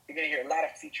 So you're gonna hear a lot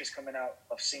of features coming out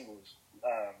of singles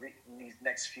in these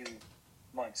next few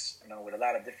months. You know, with a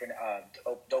lot of different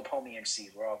dope homie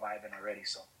MCs. We're all vibing already.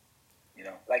 So, you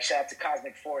know, like shout out to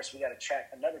Cosmic Force. We got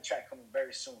another track coming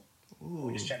very soon. Ooh.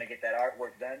 We're just trying to get that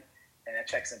artwork done, and that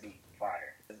track's gonna be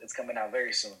fire. It's coming out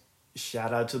very soon.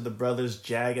 Shout out to the brothers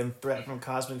Jag and Threat from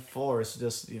Cosmic Force.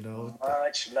 Just, you know.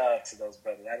 Much love to those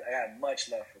brothers. I got much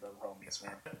love for those homies,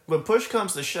 man. When push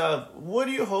comes to shove, what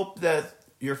do you hope that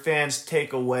your fans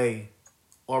take away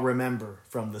or remember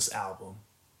from this album?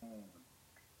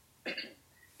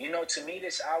 You know, to me,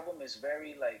 this album is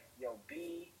very like, yo,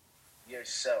 be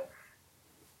yourself.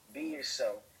 Be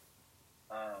yourself.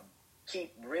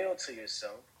 Keep real to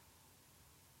yourself.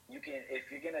 You can, if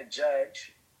you're gonna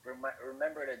judge,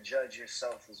 remember to judge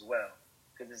yourself as well,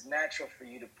 because it's natural for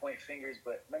you to point fingers,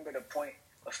 but remember to point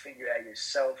a finger at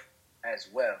yourself as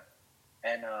well.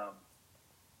 And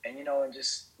and and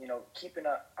just keeping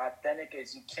authentic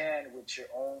as you can with your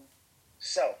own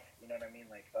self. You know what I mean?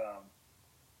 Like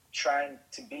trying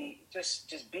to be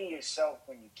just be yourself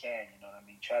when you can. You know what I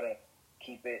mean? Try to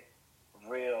keep it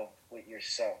real with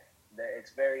yourself.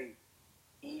 It's very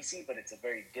easy, but it's a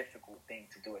very difficult thing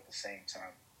to do at the same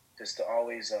time. Just to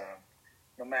always,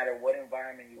 no matter what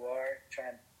environment you are,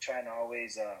 trying to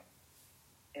always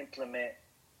implement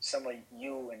some of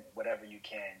you and whatever you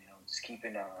can. Just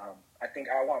keeping. I think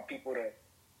I want people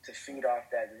to feed off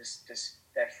that just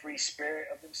that free spirit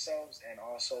of themselves, and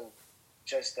also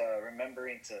just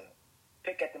remembering to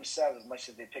pick at themselves as much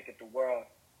as they pick at the world,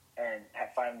 and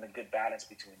finding a good balance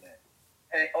between that.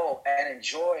 And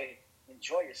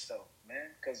enjoy yourself,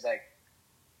 man, because like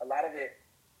a lot of it,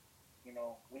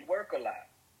 we work a lot,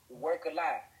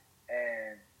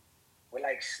 and we're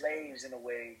like slaves in a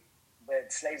way.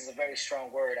 But slaves is a very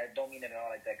strong word. I don't mean it at all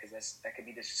like that, because that could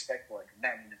be disrespectful. I do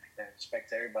not mean it like that. Respect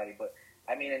to everybody, but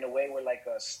I mean in a way we're like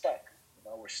stuck.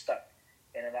 We're stuck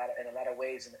in a lot of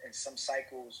ways in some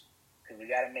cycles, because we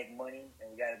got to make money and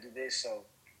we got to do this. So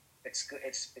it's good.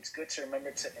 It's good to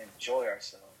remember to enjoy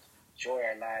ourselves, enjoy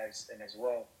our lives, and as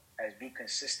well as be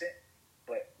consistent,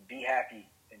 but be happy.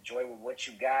 Enjoy with what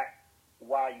you got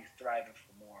while you thriving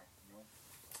for more.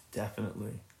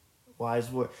 Definitely,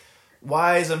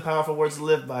 wise and powerful words to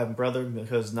live by, brother.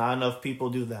 Because not enough people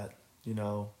do that.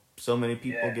 So many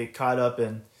people get caught up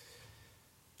in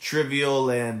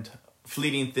trivial and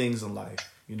fleeting things in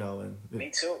life. And me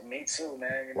too,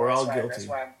 man. We're all guilty. That's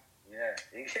why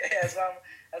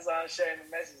that's why I'm sharing the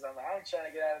message. I'm trying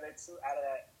to get out of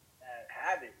that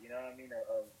habit. You know what I mean?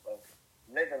 Of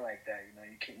living like that.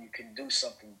 You can do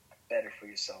something better for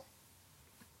yourself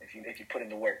if you put in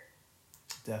the work.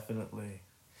 Definitely.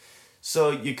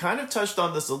 So you kind of touched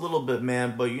on this a little bit,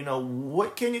 man, but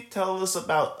what can you tell us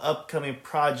about upcoming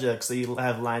projects that you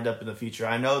have lined up in the future?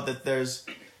 I know that there's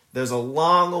a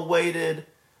long-awaited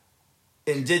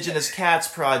Indigenous Cats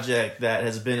project that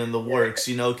has been in the works.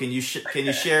 Can you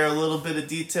share a little bit of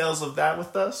details of that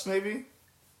with us, maybe?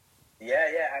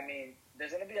 Yeah. I mean,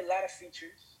 there's gonna be a lot of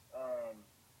features,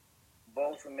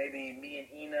 both with maybe me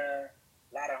and Ina.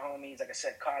 A lot of homies, like I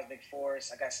said, Cosmic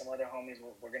Force. I got some other homies.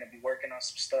 We're going to be working on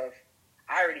some stuff.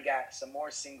 I already got some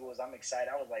more singles. I'm excited.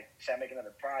 I was like, should I make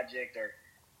another project?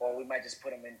 Or we might just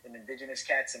put them in Indigenous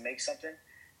Cats and make something.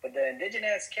 But the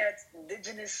Indigenous Cats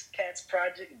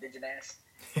project,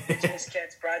 Indigenous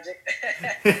Cats project,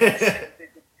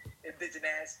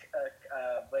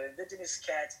 but Indigenous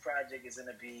Cats project is going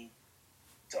to be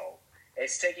dope.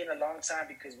 It's taking a long time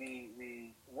because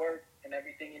we work and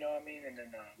everything, you know what I mean? And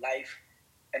then life.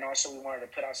 And also we wanted to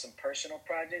put out some personal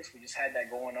projects. We just had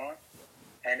that going on.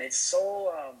 And it's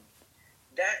so,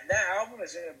 that album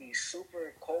is going to be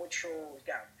super cultural. It's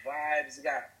got vibes. It's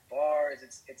got bars.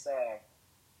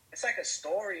 It's like a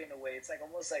story in a way. It's like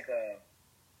almost like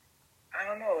I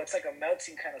don't know. It's like a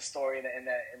melting kind of story in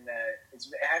that it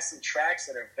has some tracks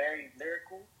that are very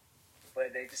lyrical,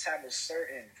 but they just have a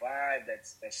certain vibe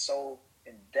that's so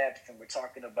in depth. And we're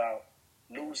talking about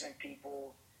losing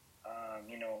people,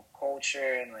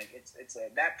 culture, and like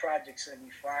that project's gonna be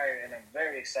fire, and I'm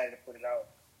very excited to put it out.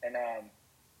 And I'm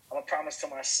gonna promise to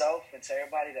myself and to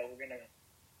everybody that we're gonna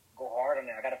go hard on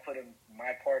it. I gotta put in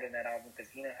my part in that album,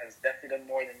 because Ina has definitely done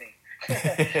more than me,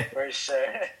 for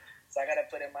sure. So I gotta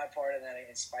put in my part in that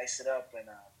and spice it up. And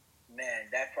man,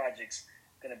 that project's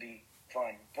gonna be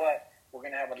fun. But we're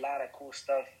gonna have a lot of cool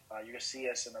stuff. You're gonna see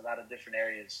us in a lot of different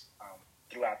areas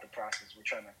throughout the process. We're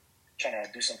trying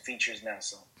to do some features now,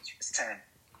 so it's time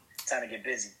to get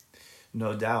busy.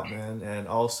 No doubt, man.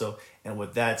 And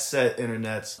with that said,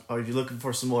 internets, if you're looking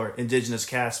for some more Indigenous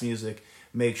Cats music,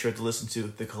 make sure to listen to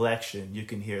The Collection. You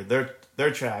can hear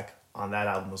their track on that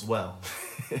album as well.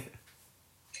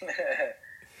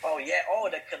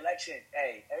 The Collection.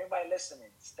 Hey, everybody listening,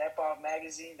 Step Off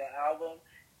Magazine, the album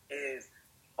is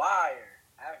fire.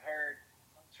 I've heard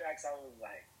some tracks, I was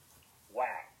like, wow.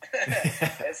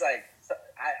 It's like,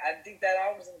 I think that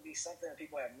album's going to be something that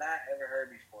people have not ever heard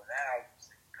before. That album's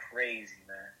crazy,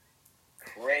 man.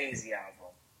 Crazy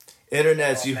album.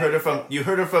 Internets, you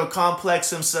heard it from Complex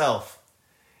himself.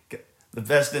 The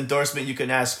best endorsement you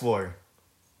can ask for.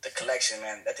 The Collection,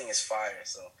 man. That thing is fire.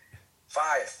 So,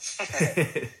 fire.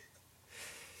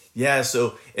 Yeah,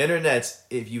 so internets,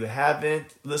 if you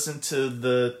haven't listened to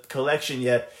The Collection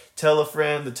yet, tell a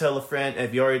friend to tell a friend. And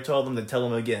if you already told them, then tell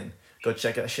them again. Go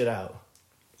check that shit out.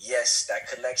 Yes, that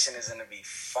Collection is going to be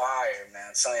fire,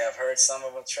 man. I've heard some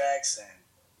of the tracks,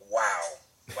 and wow.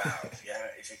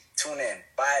 If you tune in,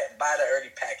 buy the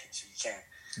early package if you can.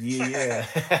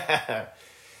 Yeah.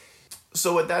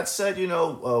 So with that said,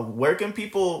 where can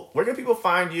people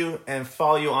find you and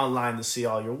follow you online to see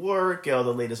all your work, get all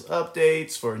the latest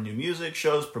updates for new music,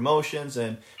 shows, promotions,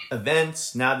 and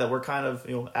events? Now that we're kind of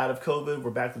out of COVID,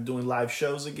 we're back to doing live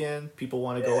shows again. People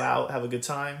want to go out, have a good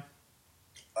time.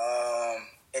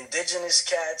 Indigenous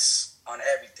Cats on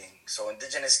everything. So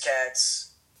Indigenous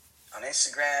Cats on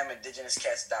Instagram,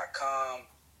 indigenouscats.com.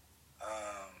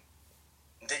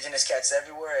 Indigenous Cats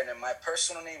everywhere, and then my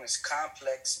personal name is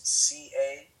Complex. It's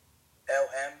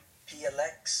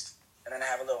CALMPLX, and then I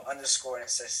have a little underscore and it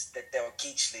says Teteo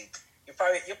Kichli. You'll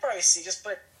probably see, just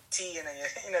put T in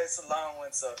it. It's a long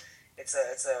one, so it's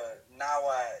a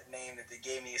Nawa name that they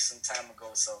gave me some time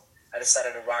ago. So I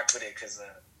decided to rock with it because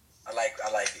I like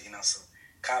it. So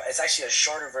it's actually a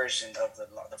shorter version of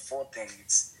the full thing.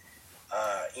 It's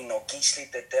Kichli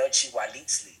Teteo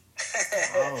Chihualitzli.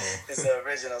 It's the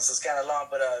original, so it's kind of long,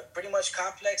 but pretty much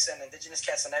Complex and Indigenous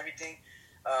Cats on everything.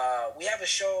 We have a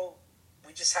show.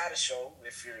 We just had a show.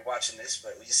 If you're watching this,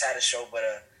 but we just had a show. But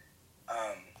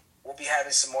we'll be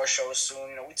having some more shows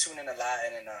soon. We tune in a lot,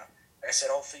 and then like I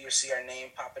said, hopefully you'll see our name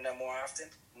popping up more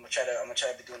often. I'm gonna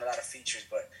try to be doing a lot of features.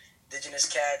 But Indigenous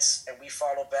Cats, and we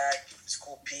follow back. It's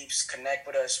cool peeps. Connect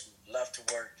with us. Love to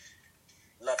work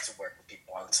with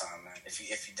people all the time, man. If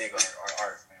you dig our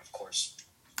art, man, of course.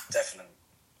 Definitely.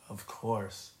 Of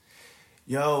course.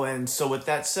 Yo, and so with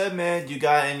that said, man, you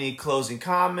got any closing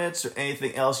comments or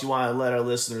anything else you want to let our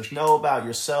listeners know about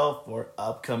yourself or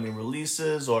upcoming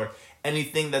releases or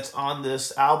anything that's on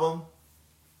this album?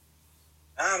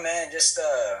 Nah, man, just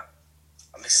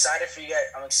I'm excited for you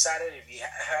guys. I'm excited if you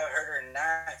have heard it or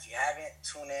not. If you haven't,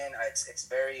 tune in. It's a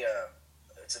very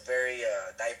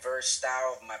diverse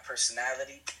style of my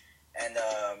personality, and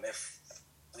if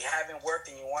we haven't worked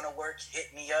and you want to work,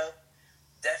 hit me up.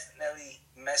 Definitely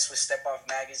mess with Step Off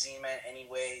Magazine, man.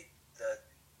 Anyway,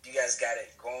 you guys got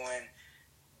it going.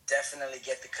 Definitely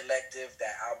get the collective.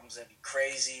 That album's going to be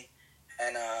crazy.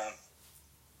 And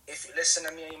if you listen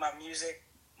to me and my music,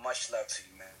 much love to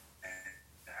you, man. And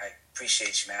I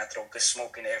appreciate you, man. I throw good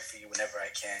smoke in the air for you whenever I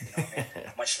can. You know what I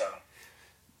mean? Much love.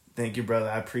 Thank you, brother.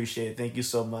 I appreciate it. Thank you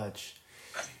so much.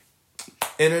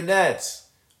 Internet.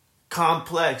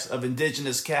 Complex of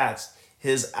Indigenous Cats.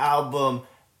 His album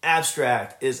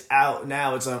Abstract is out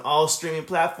now. It's on all streaming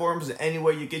platforms and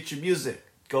anywhere you get your music.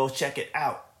 Go check it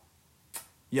out.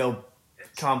 Yo,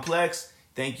 Complex,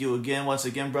 thank you once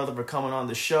again, brother, for coming on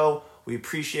the show. We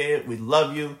appreciate it. We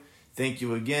love you. Thank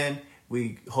you again.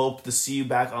 We hope to see you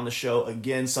back on the show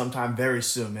again sometime very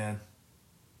soon, man.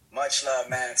 Much love,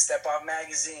 man. Step Off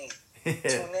Magazine.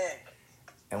 Tune in.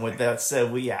 And with that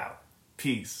said, we out.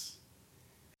 Peace.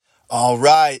 All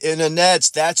right, internets,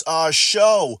 that's our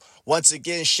show. Once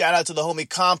again, shout out to the homie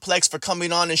Complex for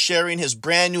coming on and sharing his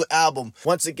brand new album.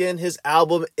 Once again, his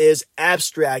album is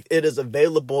Abstract. It is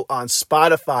available on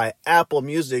Spotify, Apple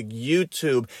Music,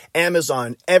 YouTube,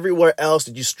 Amazon, everywhere else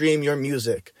that you stream your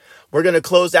music. We're going to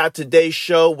close out today's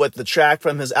show with the track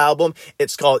from his album.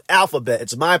 It's called Alphabet.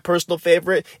 It's my personal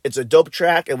favorite. It's a dope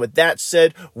track. And with that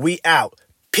said, we out.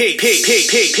 Peace.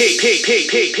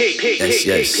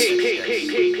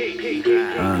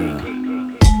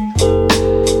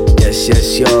 Yes.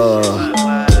 Yes, yo.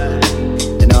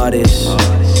 An artist.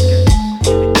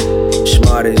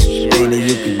 Smartest thing that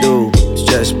you can do is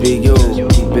just be you.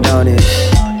 Keep it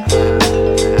honest.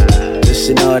 Just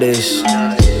an artist.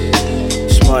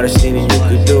 Smartest thing that you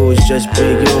can do is just be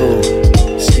you.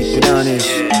 Just keep it honest.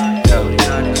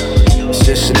 It's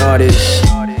just an artist.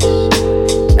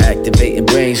 Activating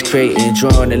brains, creating,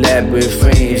 drawing elaborate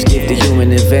frames. Give the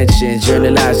human invention,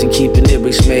 journalizing, keeping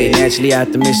lyrics made. Naturally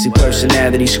optimistic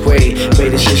personality sway.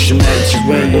 Greater systematic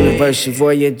terrain, universal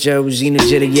voyager.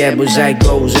 Energetic yabble,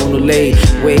 zygos on the lay.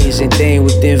 Ways and things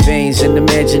within veins,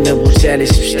 unimaginable status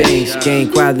sustains.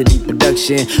 Gain quality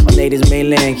production on natives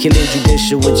mainland. Killing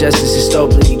judicial with justice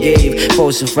historically gave.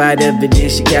 Falsified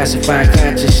evidence, you calcify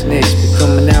consciousness.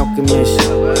 Become an alchemist,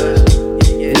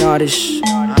 an artist.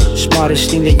 Smartest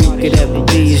thing that you could ever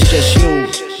be is just you.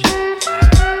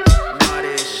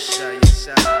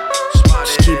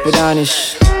 Just keep it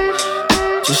honest.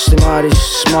 Just an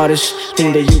artist. Smartest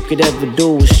thing that you could ever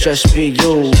do is just be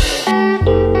you.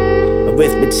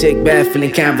 Arithmetic,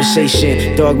 baffling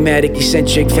conversation. Dogmatic,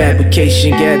 eccentric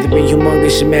fabrication. Gathering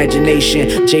humongous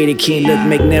imagination. Jaded, keen look,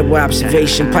 make narrow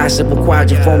observation. Possible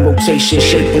quadriform rotation.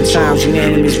 Shaping times,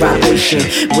 unanimous vibration.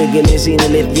 Wiggling,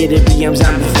 xenolith, ytterbium,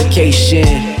 zombification.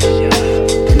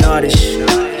 An artist.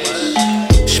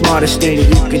 Smartest thing that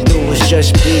you can do is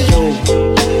just be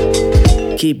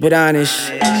you. Keep it honest.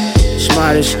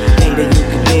 Smartest thing that you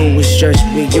can do is just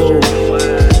be you.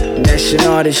 That's an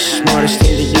artist, smartest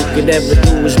thing that you could ever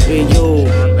do is be you.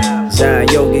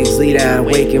 Yogics leader,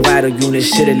 awaken vital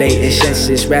units, titillating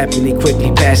senses, rapidly,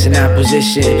 quickly passing our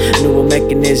position. Neural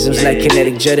mechanisms like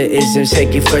kinetic Judaisms,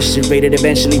 taking frustrated,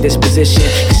 eventually disposition.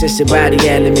 Consistent body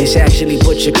elements, actually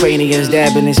butcher craniums,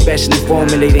 dabbling, specially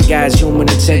formulating God's human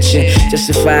attention.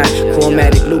 Justify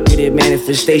chromatic, lucrative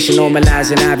manifestation,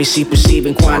 normalizing, obviously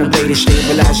perceiving quantum data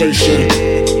stabilization.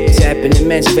 Tapping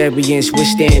immense variance,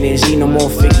 withstanding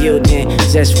xenomorphic yielding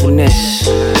zestfulness.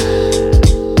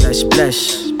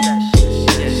 Bless.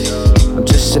 I'm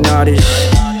just an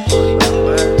artist.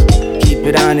 Keep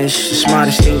it honest. The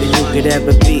smartest thing that you could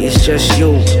ever be is just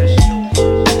you.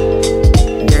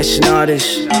 That's an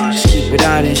artist. Just keep it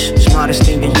honest. The smartest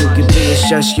thing that you could be is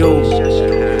just you.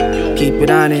 Keep it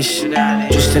honest.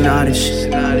 Just an artist.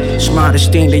 The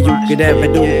smartest thing that you could ever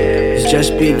do is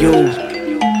just be you.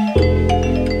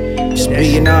 Just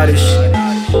be an artist.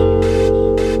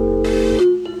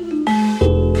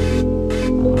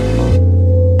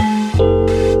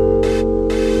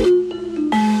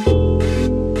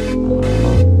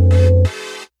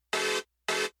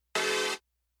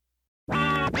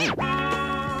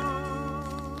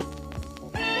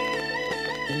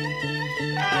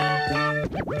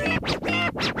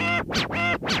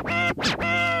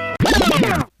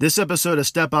 This episode of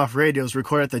Step Off Radio is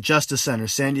recorded at the Justice Center,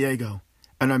 San Diego,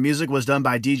 and our music was done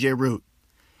by DJ Root.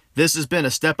 This has been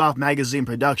a Step Off Magazine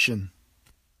production.